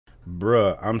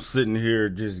Bruh, I'm sitting here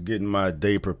just getting my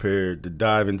day prepared to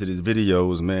dive into these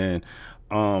videos, man.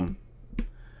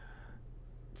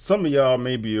 Some of y'all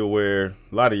may be aware,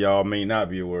 a lot of y'all may not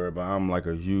be aware, but I'm like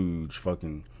a huge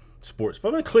fucking sports.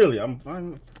 But I mean, clearly, I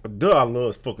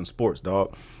love fucking sports,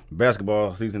 dog.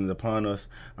 Basketball season is upon us.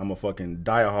 I'm a fucking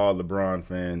diehard LeBron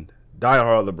fan.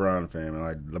 Man.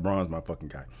 Like, LeBron's my fucking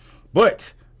guy.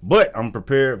 But I'm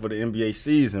prepared for the NBA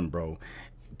season, bro.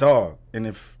 Dog, and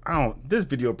if I don't, this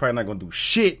video probably not gonna do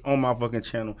shit on my fucking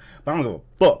channel, but I don't give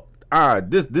a fuck.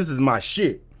 This is my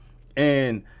shit.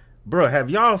 And bro,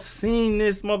 have y'all seen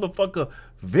this motherfucker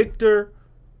Victor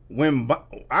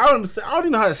Wembanyama? I don't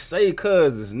even know how to say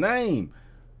his name.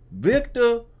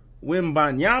 Victor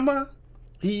Wembanyama.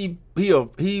 He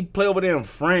play over there in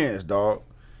France, dog.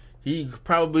 He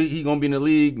gonna be in the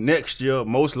league next year,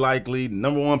 most likely,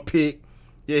 #1 pick.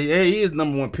 Yeah, he is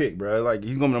 #1 pick, bro. Like,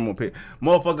 he's gonna be #1 pick.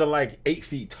 Motherfucker, like 8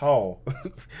 feet tall,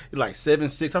 like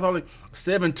 7'6". How tall?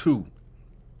 7'2",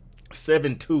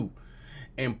 7'2",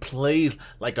 and plays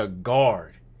like a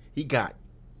guard. He got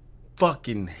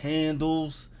fucking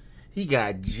handles. He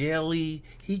got jelly.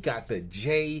 He got the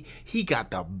J. He got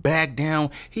the back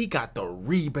down. He got the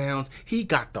rebounds. He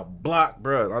got the block,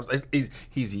 bro.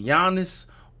 He's Giannis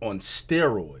on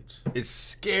steroids. It's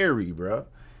scary, bro.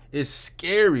 It's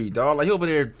scary, dog. Like, he over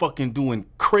there fucking doing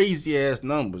crazy ass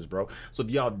numbers, bro. So if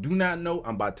y'all do not know,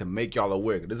 I'm about to make y'all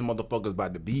aware. This motherfucker's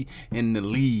about to be in the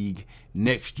league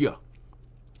next year.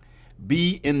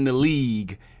 Be in the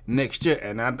league next year.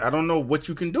 And I don't know what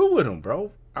you can do with him,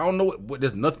 bro. I don't know what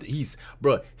there's nothing. He's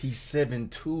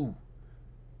 7'2".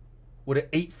 With an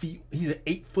 8 feet, he's an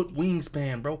 8-foot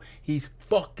wingspan, bro. He's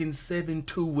fucking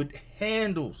 7'2" with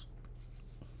handles.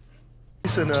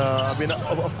 Listen,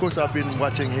 of course, I've been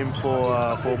watching him for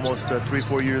almost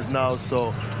 3-4 years now,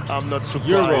 so I'm not surprised.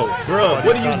 Euro, bro.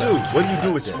 What do you do? What do you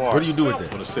do with that? What do you do with that? I'm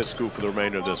going to sit scoop for the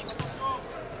remainder of this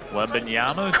one.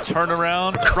 Wembanyama,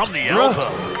 turnaround from the elbow.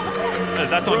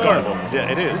 That's unguardable.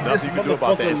 Yeah, it is. Nothing you can do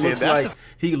about that.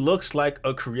 He looks like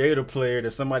a creator player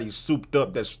that somebody souped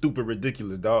up that's stupid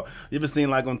ridiculous, dog. You ever seen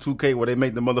like on 2K where they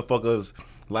make the motherfuckers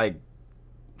like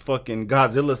fucking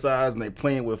Godzilla size and they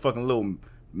playing with fucking little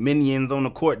minions on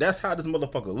the court? That's how this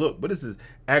motherfucker look. But this is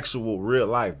actual real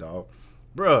life, dog.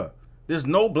 Bruh, there's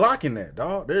no blocking that,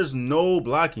 dog. There's no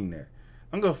blocking that.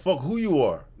 I'm gonna fuck who you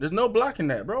are. There's no blocking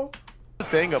that, bro. The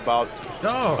thing about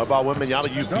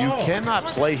Wembanyama, you cannot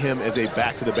play him as a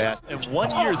back to the basket. And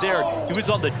 1 year there, he was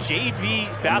on the JV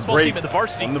basketball team and the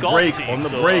varsity golf team. On the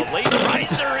break. Late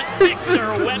riser is Victor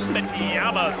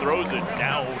Wembanyama, throws it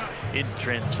down in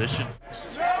transition.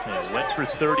 And went for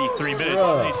 33 minutes.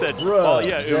 He said, oh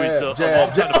yeah, it was a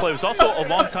long time to play. It was also a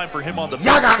long time for him on the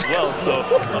bench as well. So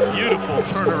a beautiful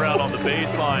turnaround on the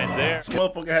baseline there. This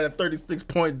motherfucker had a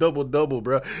 36-point double-double,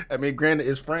 bro. I mean, granted,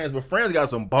 it's France, but France got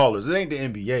some ballers. It ain't the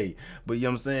NBA. But you know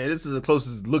what I'm saying? This is the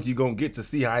closest look you're going to get to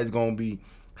see how it's going to be,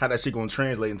 how that shit going to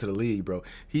translate into the league, bro.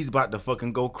 He's about to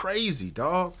fucking go crazy,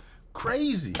 dog.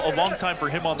 Crazy. A long time for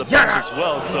him on the bench as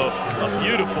well. So a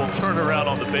beautiful turnaround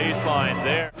on the baseline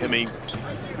there. I mean,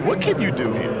 what can you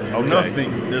do here? Okay.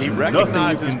 Nothing. There's he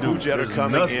recognizes nothing you can do. Bujetter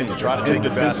coming in to try to take the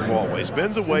basketball away.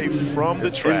 Spins away from the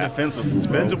trap.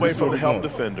 Spins away from the help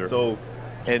defender. So,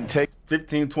 and take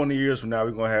 15, 20 years from now,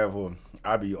 we're gonna have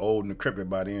I'll be old and decrepit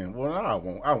by then. Well, I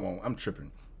won't. I'm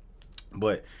tripping.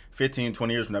 But 15,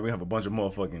 20 years from now, we have a bunch of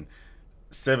motherfucking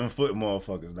 7-foot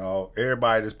motherfuckers, dog.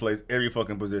 Everybody just plays every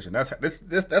fucking position. That's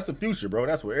the future, bro.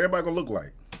 That's what everybody gonna look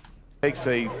like. Takes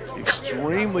a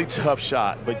extremely tough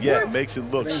shot, but yet makes it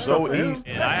look so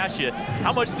easy. And I asked you,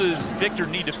 how much does Victor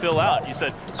need to fill out? You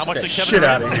said, how much does Kevin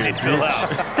Durant need to fill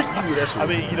out? I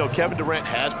mean, you know, Kevin Durant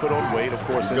has put on weight, of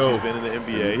course, since he's been in the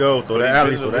NBA. Go, throw the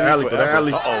alley, throw the alley.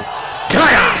 Uh-oh. You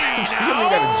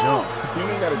ain't gotta jump. You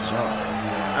ain't gotta jump.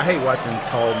 I hate watching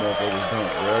tall motherfuckers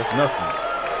dunk, bro. It's nothing.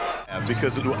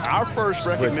 Because our first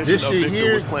recognition of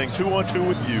Victor was playing 2-on-2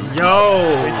 with you. Yo,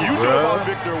 and you knew about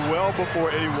Victor well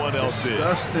before anyone else did.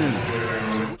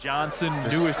 Johnson,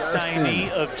 newest signee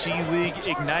of G League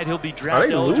Ignite. He'll be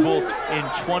draft eligible in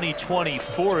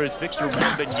 2024 as Victor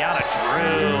Wembanyama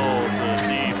drills a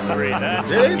deep three. That's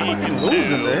what he can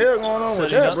do. The hell going on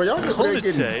with that, bro? Y'all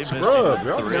just getting scrubbed.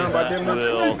 Y'all down about them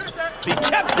will be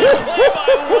kept in play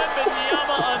by Wembanyama.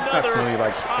 Another 20,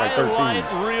 like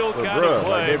 13. Real kind of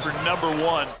play for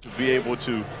 #1. To be able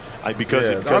to, because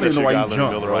I don't even know why you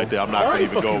jump, Miller right there. I'm not going to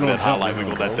even go over that highlight. We're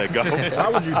going to let that go. Why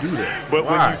would you do that? But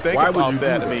when you think about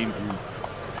that, I mean,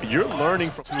 you're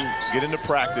learning to get into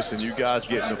practice and you guys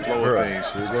get in the flow of things.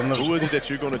 Who is it that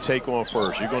you're going to take on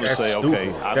first? You're going to say, okay,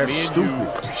 me and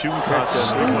you shooting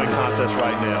contest, three-point contest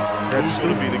right now. Who's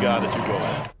going to be the guy that you go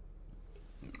at?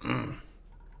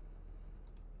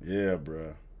 Yeah,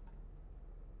 bro.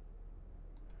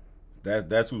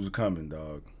 That's who's coming,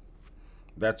 dog.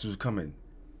 That's who's coming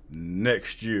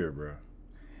next year, bro.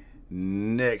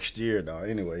 Next year, dog.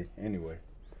 Anyway.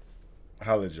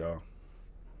 Holla at y'all.